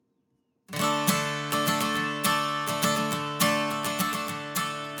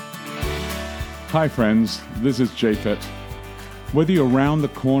Hi friends, this is Japhet. Whether you're around the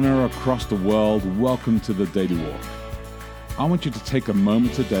corner or across the world, welcome to the Daily Walk. I want you to take a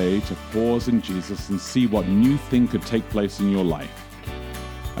moment today to pause in Jesus and see what new thing could take place in your life.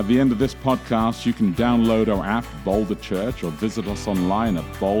 At the end of this podcast, you can download our app, Boulder Church, or visit us online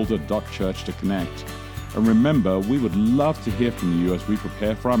at boulder.church to connect. And remember, we would love to hear from you as we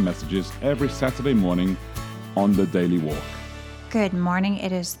prepare for our messages every Saturday morning on the Daily Walk. Good morning.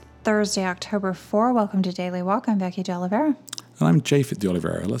 It is Thursday, October 4. Welcome to Daily Walk. I'm Becky De Oliveira. And I'm Japhet De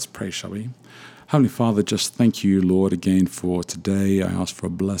Oliveira. Let's pray, shall we? Heavenly Father, just thank you, Lord, again for today. I ask for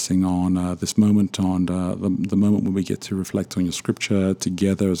a blessing on this moment, on the moment when we get to reflect on your scripture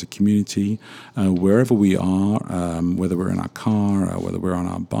together as a community, wherever we are, whether we're in our car, whether we're on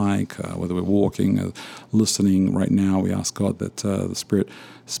our bike, whether we're walking, listening right now. We ask, God, that the Spirit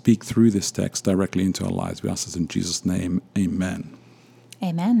speak through this text directly into our lives. We ask this in Jesus' name. Amen.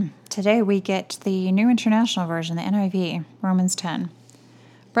 Amen. Today we get the New International Version, the NIV, Romans 10.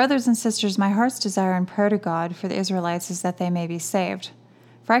 Brothers and sisters, my heart's desire and prayer to God for the Israelites is that they may be saved.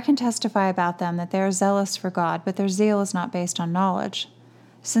 For I can testify about them that they are zealous for God, but their zeal is not based on knowledge.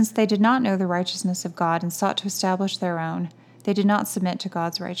 Since they did not know the righteousness of God and sought to establish their own, they did not submit to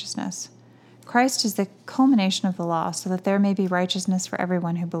God's righteousness. Christ is the culmination of the law, so that there may be righteousness for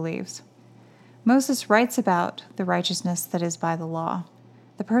everyone who believes. Moses writes about the righteousness that is by the law.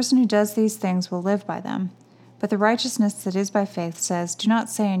 The person who does these things will live by them. But the righteousness that is by faith says, do not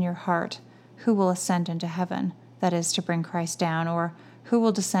say in your heart, who will ascend into heaven, that is, to bring Christ down, or who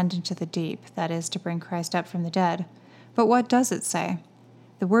will descend into the deep, that is, to bring Christ up from the dead. But what does it say?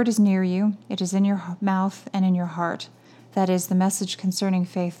 The word is near you, it is in your mouth and in your heart. That is the message concerning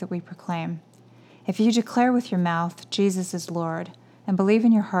faith that we proclaim. If you declare with your mouth, Jesus is Lord, and believe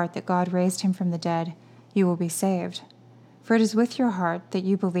in your heart that God raised him from the dead, you will be saved. For it is with your heart that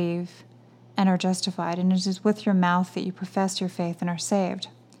you believe and are justified, and it is with your mouth that you profess your faith and are saved.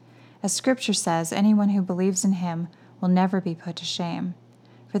 As Scripture says, anyone who believes in him will never be put to shame.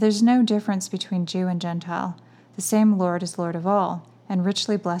 For there is no difference between Jew and Gentile. The same Lord is Lord of all, and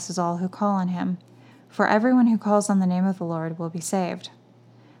richly blesses all who call on him. For everyone who calls on the name of the Lord will be saved.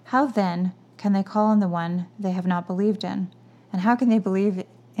 How then can they call on the one they have not believed in? And how can they believe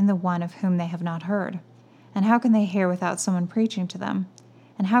in the one of whom they have not heard? And how can they hear without someone preaching to them?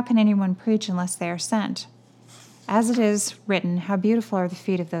 And how can anyone preach unless they are sent? As it is written, how beautiful are the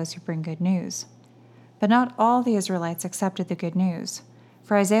feet of those who bring good news. But not all the Israelites accepted the good news.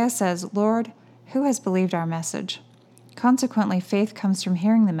 For Isaiah says, Lord, who has believed our message? Consequently, faith comes from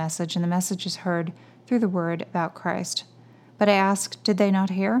hearing the message, and the message is heard through the word about Christ. But I ask, did they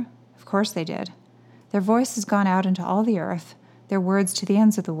not hear? Of course they did. Their voice has gone out into all the earth, their words to the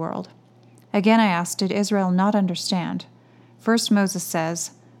ends of the world. Again I ask, did Israel not understand? First Moses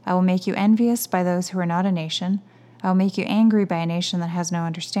says, I will make you envious by those who are not a nation. I will make you angry by a nation that has no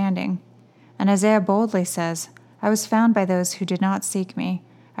understanding. And Isaiah boldly says, I was found by those who did not seek me.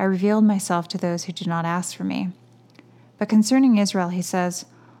 I revealed myself to those who did not ask for me. But concerning Israel, he says,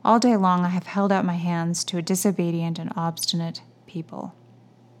 all day long I have held out my hands to a disobedient and obstinate people.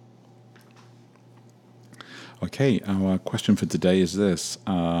 Okay, our question for today is this.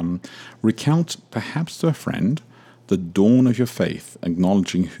 Recount, perhaps to a friend, the dawn of your faith,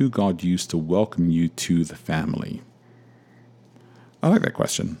 acknowledging who God used to welcome you to the family. I like that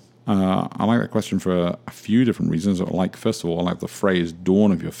question. I like that question for a few different reasons. First of all, I like the phrase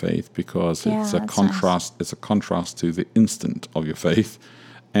 "dawn of your faith" because it's a contrast. Nice. It's a contrast to the instant of your faith,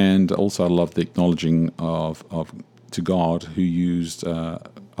 and also I love the acknowledging of to God who used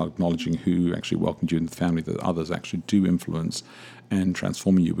acknowledging who actually welcomed you in the family, that others actually do influence and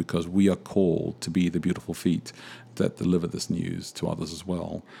transform you, because we are called to be the beautiful feet that deliver this news to others as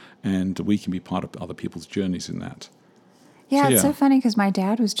well, and we can be part of other people's journeys in that. Yeah, it's so funny because my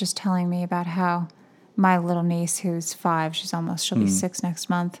dad was just telling me about how my little niece, who's 5, she'll be 6 next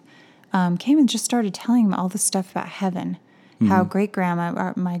month, came and just started telling him all this stuff about heaven. How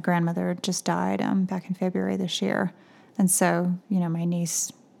my grandmother just died back in February this year. And so, my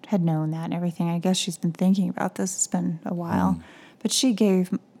niece had known that and everything. I guess she's been thinking about this. It's been a while. But she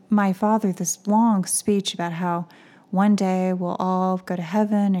gave my father this long speech about how one day we'll all go to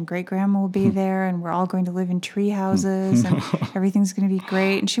heaven and great-grandma will be there and we're all going to live in tree houses and everything's going to be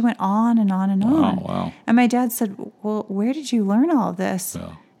great. And she went on and on and on. Wow. And my dad said, well, where did you learn all this?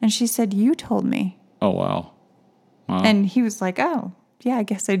 Yeah. And she said, you told me. Oh, wow. And he was like, oh, yeah, I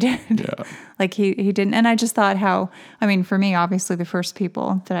guess I did. Yeah. Like he didn't. And I just thought for me, obviously the first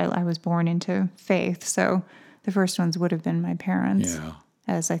people that I was born into faith. So the first ones would have been my parents,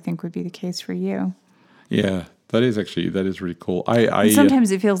 as I think would be the case for you. Yeah, That is really cool. And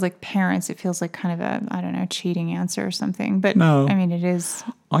sometimes it feels like parents. It feels like kind of a cheating answer or something. But No. I mean, it is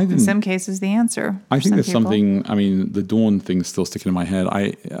in some cases the answer. I think there's something. I mean, the dawn thing's still sticking in my head.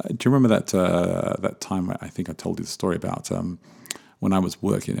 Do you remember that time? I think I told you the story about when I was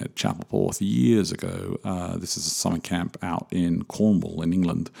working at Chapel Porth years ago. This is a summer camp out in Cornwall in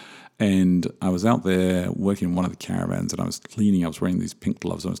England. And I was out there working in one of the caravans, and I was cleaning. I was wearing these pink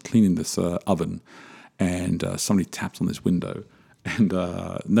gloves. I was cleaning this oven. And somebody tapped on this window, and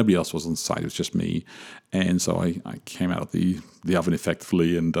nobody else was on site. It was just me. And so I came out of the oven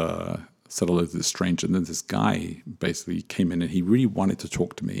effectively and said hello to this stranger. And then this guy basically came in, and he really wanted to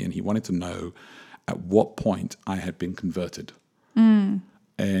talk to me, and he wanted to know at what point I had been converted.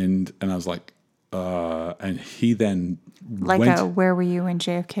 And I was like, and he then where were you when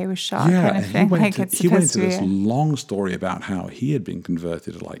JFK was shot kind of thing. He went into this long story about how he had been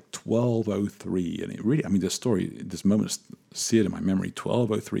converted at like 12:03, and it really, I mean, this moment seared in my memory.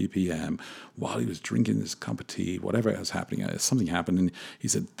 12:03 p.m. while he was drinking this cup of tea, whatever was happening, something happened, and he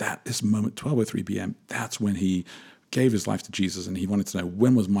said that this moment, 12:03 p.m. That's when he gave his life to Jesus, and he wanted to know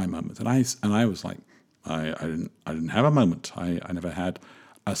when was my moment. And I was like, I didn't have a moment. I never had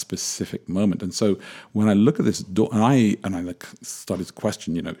a specific moment. And so when I look at this door, and I started to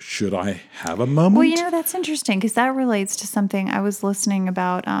question, should I have a moment? Well, that's interesting because that relates to something I was listening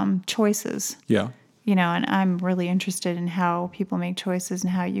about, choices. Yeah. And I'm really interested in how people make choices and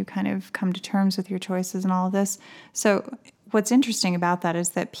how you kind of come to terms with your choices and all of this. So what's interesting about that is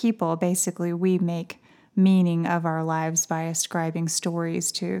that people, basically, we make meaning of our lives by ascribing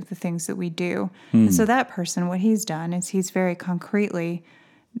stories to the things that we do. And so that person, what he's done is he's very concretely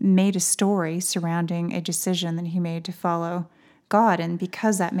made a story surrounding a decision that he made to follow God. And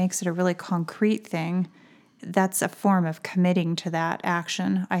because that makes it a really concrete thing, that's a form of committing to that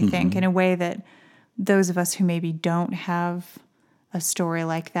action, I think, in a way that those of us who maybe don't have a story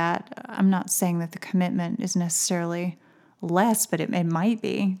like that, I'm not saying that the commitment is necessarily less, but it might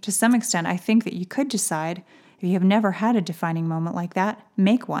be. To some extent, I think that you could decide, if you have never had a defining moment like that,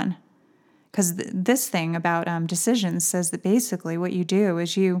 make one. Because this thing about decisions says that basically what you do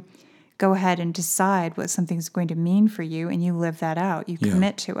is you go ahead and decide what something's going to mean for you, and you live that out. You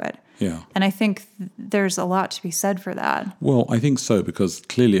commit to it. Yeah. And I think there's a lot to be said for that. Well, I think so, because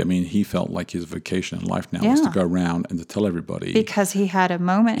clearly, I mean, he felt like his vocation in life now was to go around and to tell everybody. Because he had a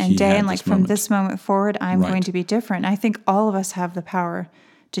moment and day, and like from this moment forward, I'm going to be different. I think all of us have the power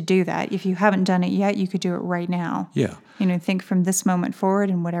to do that. If you haven't done it yet, you could do it right now. Yeah. Think from this moment forward,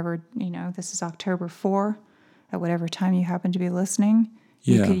 and whatever, this is October 4, at whatever time you happen to be listening,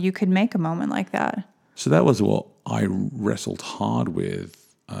 you could make a moment like that. So that was what I wrestled hard with,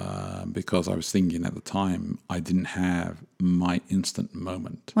 because I was thinking at the time I didn't have my instant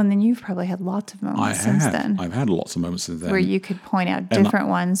moment. Well, then you've probably had lots of moments since then. I've had lots of moments since then. Where you could point out different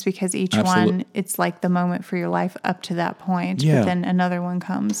ones, because each one, it's like the moment for your life up to that point. Yeah. But then another one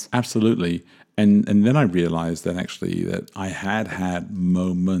comes. Absolutely. And then I realized that actually that I had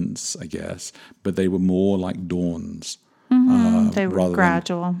moments, I guess, but they were more like dawns. They were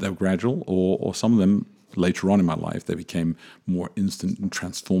gradual. They were gradual, or some of them later on in my life, they became more instant and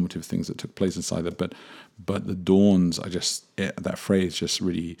transformative things that took place inside it. But the dawns, that phrase just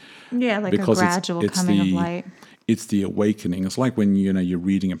really... Yeah, like a gradual coming of light. It's the awakening. It's like when you're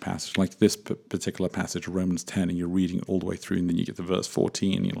reading a passage, like this particular passage, Romans 10, and you're reading it all the way through, and then you get to verse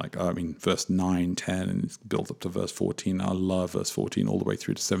 14, and you're like, verse 9, 10, and it's built up to verse 14. I love verse 14 all the way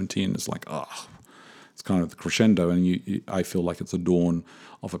through to 17. It's like, it's kind of the crescendo, and I feel like it's a dawn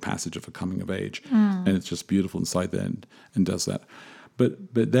of a passage of a coming of age, and it's just beautiful inside there and does that.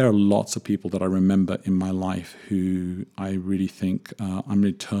 But there are lots of people that I remember in my life who I really think I'm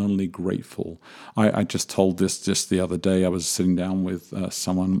eternally grateful. I just told this just the other day. I was sitting down with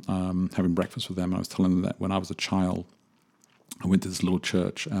someone, having breakfast with them, and I was telling them that when I was a child, I went to this little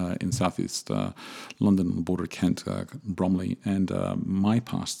church in southeast London on the border of Kent, Bromley, and my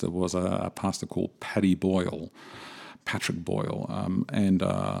pastor was a pastor called Patrick Boyle, and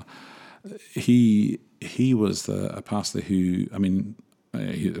he was a pastor who,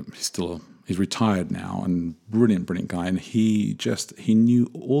 he's retired now, and brilliant guy, and he knew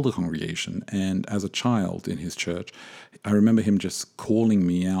all the congregation. And as a child in his church, I remember him just calling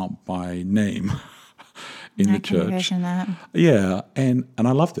me out by name in the church. I can envision that. Yeah, and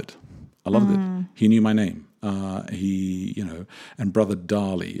I loved it. It. He knew my name. And Brother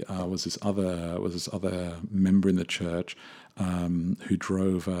Darley was this other member in the church who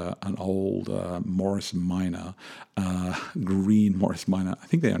drove an old Morris Minor, green Morris Minor. I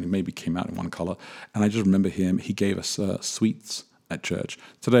think they only maybe came out in one color. And I just remember him. He gave us sweets at church.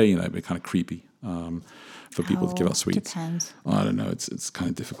 Today, it'd be kind of creepy for people to give out sweets. Depends. I don't know. It's kind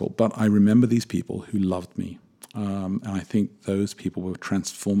of difficult. But I remember these people who loved me. And I think those people were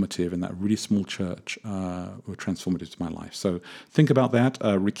transformative in that really small church, were transformative to my life. So think about that.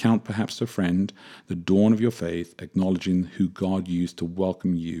 Recount perhaps to a friend the dawn of your faith, acknowledging who God used to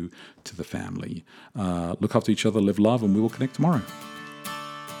welcome you to the family. Look after each other, live love, and we will connect tomorrow.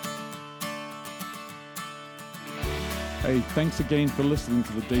 Hey, thanks again for listening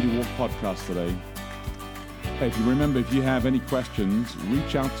to the Daily Walk podcast today. Hey, if you have any questions,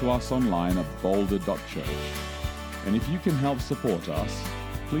 reach out to us online at boulder.church. And if you can help support us,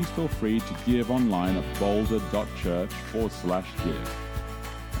 please feel free to give online at boulder.church/give.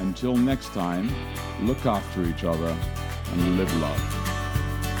 Until next time, look after each other and live love.